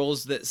lady that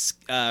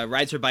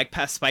rides her bike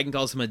past Spike and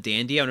calls him a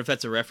dandy. I wonder if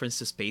that's a reference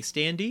to Space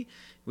Dandy,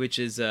 which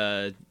is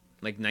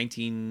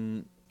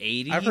 1980s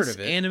I've heard of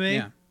it.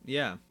 Anime.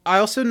 Yeah. I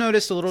also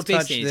noticed a little Space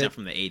touch Dandy's that not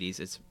from the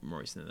 80s. It's more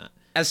recent than that.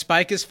 as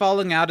Spike is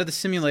falling out of the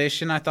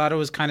simulation, I thought it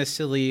was kind of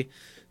silly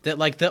that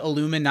the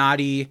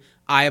Illuminati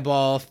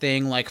eyeball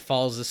thing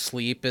falls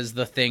asleep as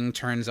the thing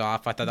turns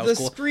off. I thought that was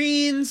cool. The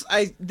screens,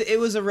 it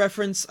was a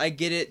reference. I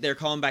get it. They're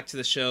calling back to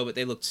the show, but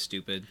they looked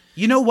stupid.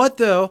 You know what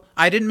though?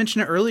 I didn't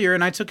mention it earlier,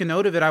 and I took a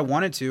note of it. I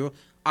wanted to.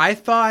 I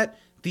thought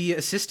the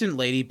assistant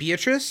lady,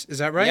 Beatrice, is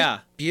that right? Yeah,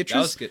 Beatrice. that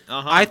was good.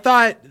 Uh-huh. I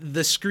thought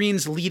the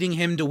screens leading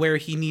him to where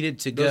he needed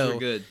to Those go were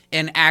good.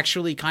 and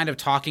actually kind of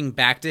talking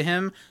back to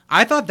him,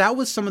 I thought that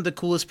was some of the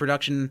coolest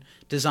production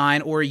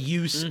design or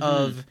use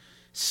of,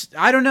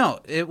 I don't know.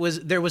 There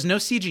was no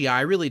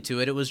CGI really to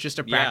it. It was just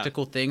a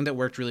practical thing that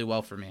worked really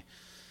well for me.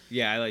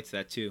 Yeah, I liked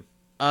that too.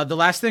 The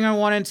last thing I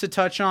wanted to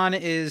touch on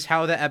is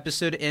how the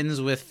episode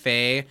ends with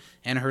Faye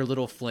and her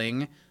little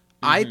fling.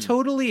 I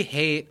totally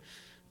hate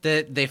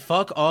that they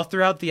fuck all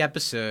throughout the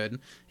episode,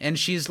 and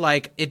she's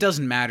like, it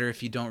doesn't matter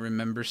if you don't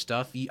remember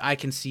stuff. I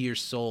can see your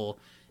soul.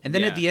 And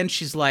then at the end,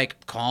 she's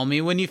like, call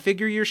me when you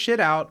figure your shit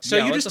out. So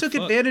Yeah, you what just the took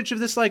fuck? advantage of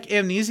this, like,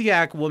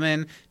 amnesiac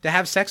woman to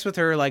have sex with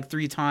her, like,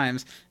 3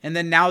 times. And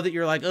then now that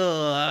you're like, ugh,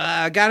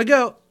 I gotta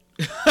go.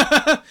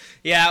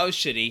 Yeah, it was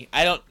shitty.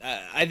 I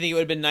think it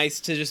would have been nice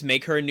to just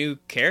make her a new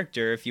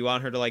character. If you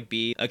want her to like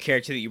be a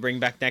character that you bring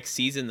back next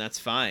season, that's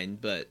fine.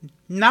 But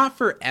Not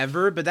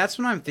forever, but that's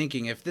what I'm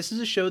thinking. If this is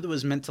a show that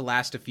was meant to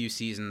last a few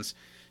seasons,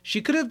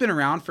 she could have been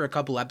around for a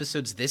couple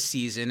episodes this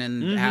season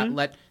and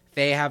let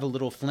Faye have a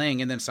little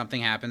fling, and then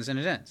something happens and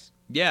it ends.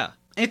 yeah,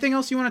 Anything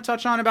else you want to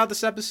touch on about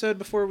this episode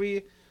before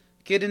we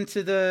get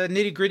into the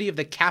nitty-gritty of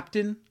the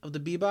captain of the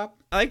Bebop?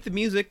 I like the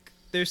music.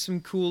 There's some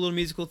cool little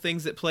musical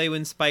things that play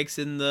when Spike's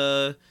in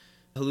the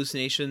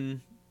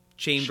hallucination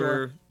chamber.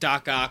 Sure.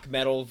 Doc Ock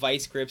metal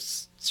vice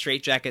grips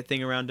straitjacket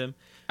thing around him.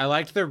 I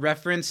liked the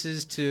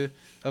references to,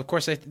 of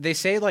course, they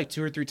say like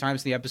 2 or 3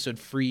 times in the episode,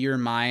 free your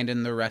mind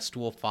and the rest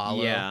will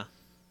follow. Yeah.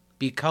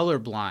 Be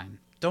colorblind.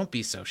 Don't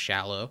be so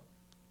shallow.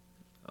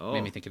 Oh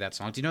Made me think of that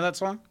song. Do you know that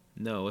song?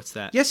 no, what's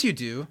that? Yes, you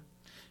do.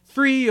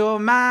 Free your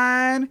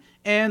mind,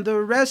 and the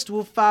rest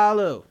will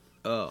follow.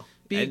 Oh,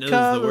 Be I know those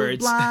are the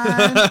words.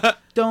 colorblind.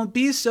 Don't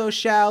be so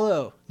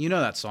shallow. You know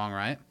that song,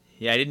 right?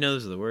 Yeah, I didn't know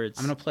those are the words.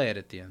 I'm going to play it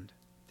at the end.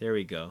 There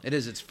we go. It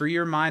is. It's free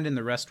your mind, and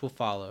the rest will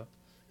follow.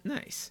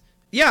 Nice.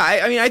 Yeah,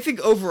 I mean, I think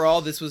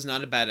overall this was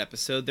not a bad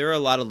episode. There are a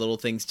lot of little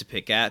things to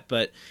pick at,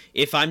 but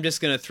if I'm just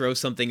going to throw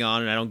something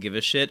on and I don't give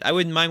a shit, I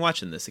wouldn't mind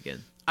watching this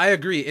again. I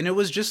agree. And it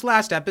was just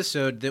last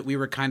episode that we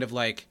were kind of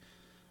like,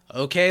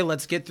 okay,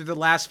 let's get through the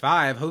last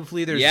 5.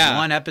 Hopefully there's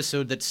one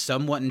episode that's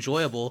somewhat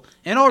enjoyable.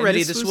 And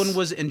already this one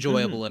was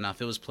enjoyable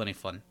enough. It was plenty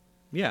fun.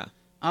 Yeah.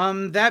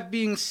 That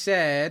being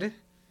said,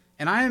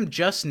 and I am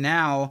just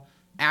now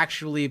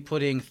actually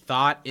putting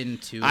thought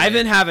into it. I've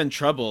been having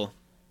trouble.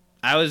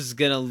 I was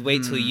going to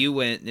wait till you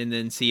went and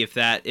then see if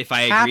I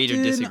agreed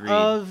or disagreed. Captain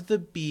of the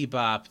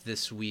Bebop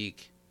this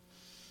week.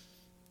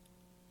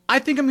 I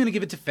think I'm going to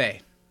give it to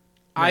Faye.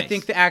 I Nice.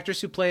 think the actress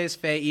who plays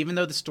Faye, even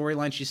though the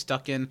storyline she's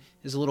stuck in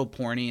is a little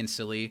porny and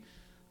silly,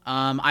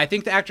 I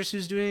think the actress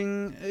she's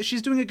doing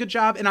a good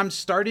job, and I'm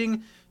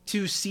starting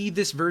to see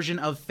this version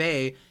of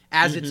Faye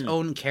as its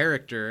own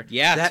character.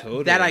 Yeah,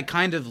 totally. That I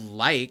kind of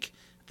like,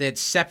 that's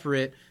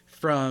separate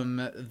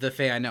from the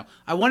Faye I know.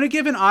 I want to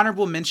give an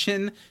honorable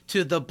mention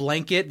to the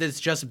blanket that's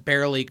just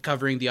barely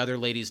covering the other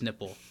lady's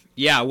nipple.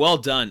 Yeah, well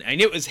done.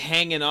 And it was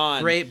hanging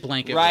on. Great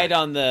blanket right work.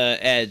 on the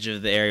edge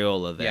of the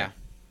areola there. Yeah.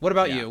 What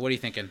about Yeah. you? What are you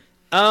thinking?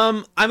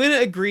 I'm gonna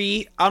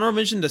agree. Honorable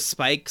mention to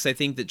Spike, because I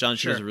think that John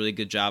Sure. does a really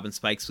good job in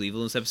Spike's evil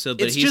in this episode,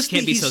 but It's he just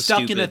can't that be he's so stuck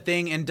stupid. in a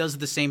thing and does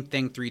the same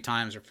thing 3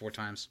 times or 4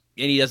 times.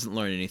 And he doesn't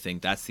learn anything.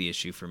 That's the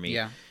issue for me.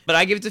 Yeah. But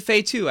I give it to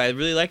Faye too. I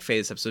really like Faye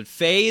this episode.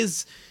 Faye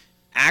is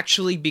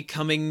actually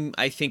becoming,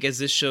 I think, as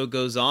this show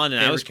goes on, and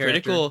I Favorite was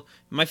character. critical,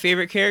 my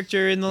favorite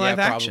character in the live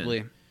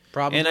action.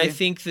 Probably. And I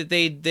think that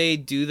they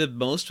do the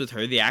most with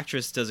her. The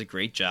actress does a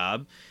great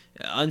job.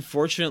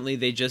 Unfortunately,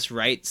 they just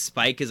write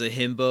Spike as a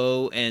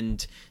himbo,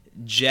 and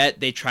Jet,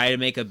 they try to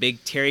make a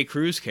big Terry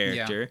Crews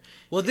character. Yeah.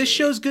 Well, this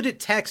show's good at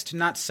text,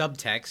 not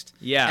subtext.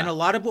 Yeah. And a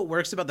lot of what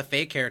works about the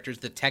Faye character is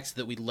the text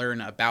that we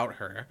learn about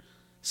her.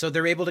 So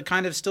they're able to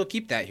kind of still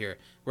keep that here.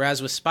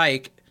 Whereas with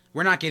Spike,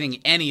 we're not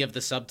getting any of the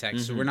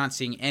subtext, so we're not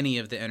seeing any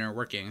of the inner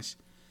workings.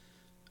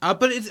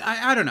 But it's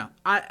I don't know.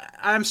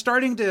 I'm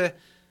starting to.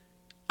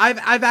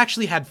 I've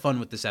actually had fun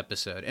with this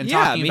episode, and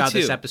Yeah, talking me about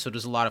this too. episode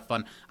was a lot of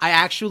fun. I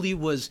actually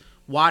was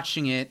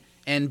watching it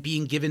and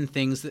being given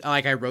things that,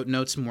 like, I wrote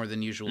notes more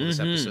than usual this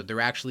episode. There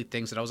were actually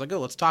things that I was like, oh,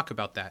 let's talk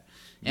about that.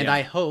 And Yeah.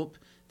 I hope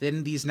that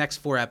in these next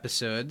 4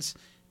 episodes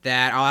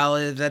that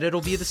that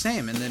it'll be the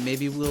same, and then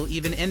maybe we'll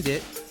even end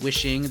it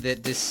wishing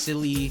that this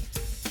silly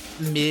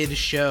mid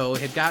show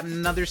had gotten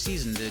another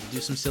season to do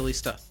some silly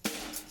stuff.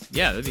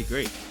 Yeah, that'd be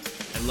great.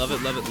 I love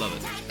it, love it, love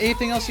it.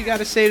 Anything else you got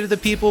to say to the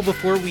people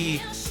before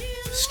we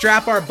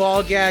strap our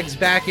ball gags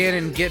back in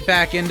and get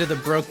back into the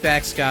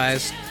Brokeback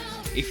Skies?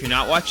 If you're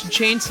not watching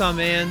Chainsaw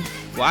Man,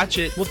 watch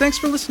it. Well, thanks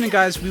for listening,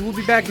 guys. We will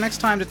be back next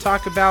time to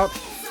talk about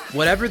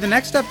whatever the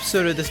next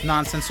episode of this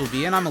nonsense will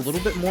be, and I'm a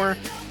little bit more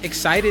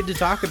excited to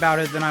talk about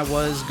it than I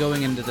was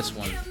going into this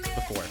one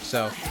before.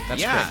 So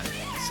that's yeah,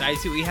 great. excited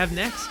to see what we have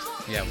next.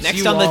 Yeah, we'll see Next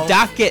you on the all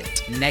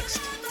docket. next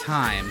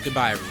time.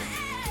 Goodbye, everyone.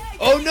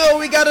 Oh no,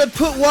 we gotta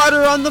put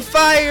water on the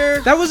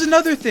fire. That was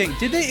another thing.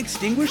 Did they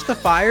extinguish the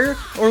fire,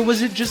 or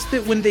was it just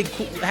that when they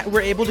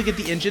were able to get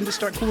the engine to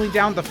start cooling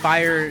down, the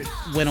fire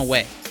went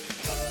away?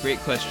 Great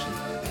question.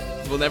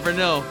 We'll never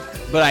know.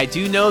 But I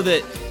do know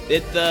that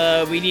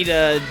We need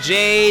a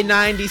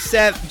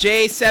J97,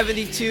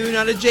 J72,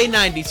 not a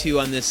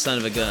J92 on this son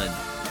of a gun.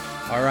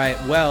 All right,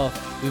 well,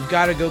 we've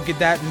got to go get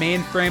that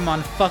mainframe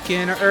on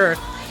fucking Earth.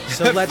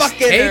 So let's Fucking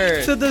take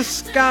Earth. to the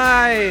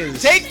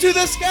skies. Take to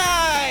the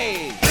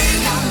skies!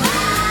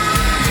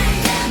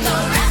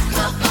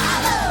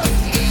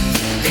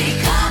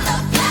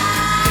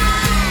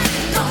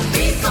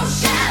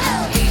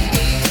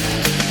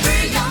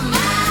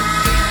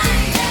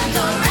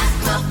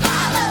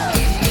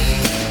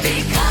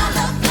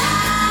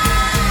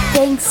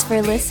 Thanks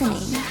for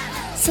listening.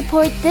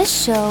 Support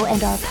this show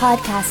and our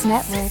podcast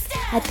network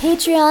at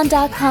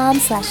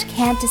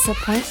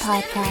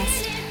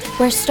patreon.com/can'tdisappointpodcast,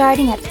 where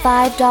starting at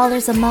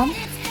 $5 a month,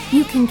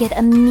 you can get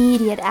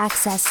immediate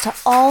access to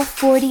all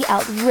 40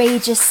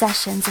 outrageous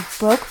sessions of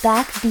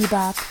Brokeback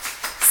Bebop.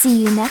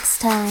 See you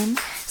next time,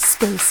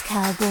 Space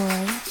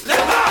Cowboy.